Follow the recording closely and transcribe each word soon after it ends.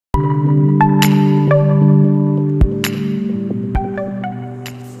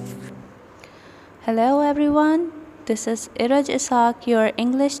This is Iraj, your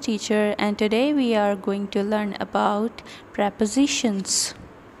English teacher, and today we are going to learn about prepositions.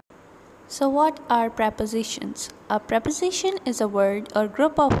 So, what are prepositions? A preposition is a word or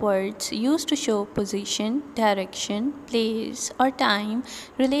group of words used to show position, direction, place, or time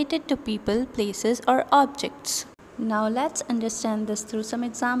related to people, places, or objects. Now, let's understand this through some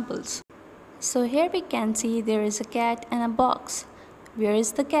examples. So, here we can see there is a cat and a box. Where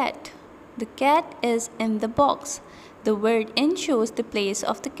is the cat? The cat is in the box. The word in shows the place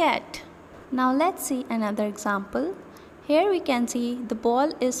of the cat. Now let's see another example. Here we can see the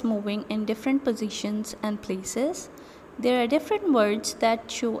ball is moving in different positions and places. There are different words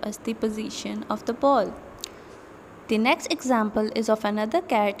that show us the position of the ball. The next example is of another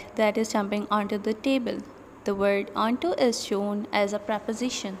cat that is jumping onto the table. The word onto is shown as a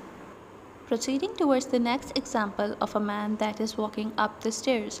preposition. Proceeding towards the next example of a man that is walking up the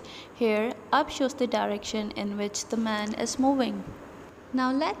stairs. Here, up shows the direction in which the man is moving.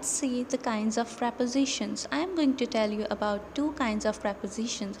 Now let's see the kinds of prepositions. I am going to tell you about two kinds of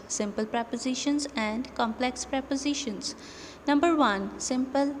prepositions, simple prepositions and complex prepositions. Number 1,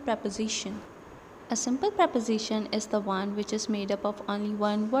 simple preposition. A simple preposition is the one which is made up of only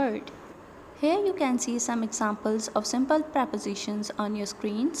one word. Here you can see some examples of simple prepositions on your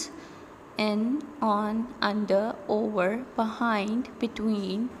screens. In, on, under, over, behind,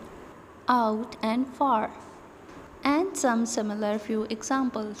 between, out and far, and some similar few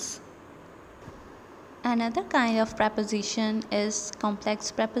examples. Another kind of preposition is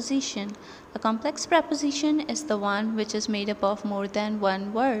complex preposition. A complex preposition is the one which is made up of more than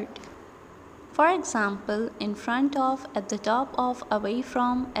one word. For example, in front of, at the top of, away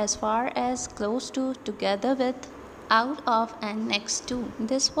from, as far as, close to, together with, out of and next to.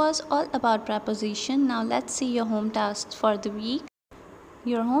 This was all about preposition. Now let's see your home tasks for the week.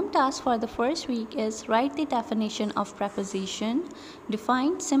 Your home task for the first week is write the definition of preposition,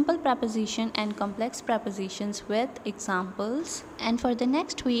 define simple preposition and complex prepositions with examples. And for the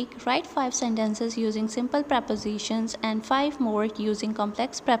next week, write 5 sentences using simple prepositions and 5 more using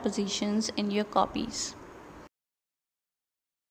complex prepositions in your copies.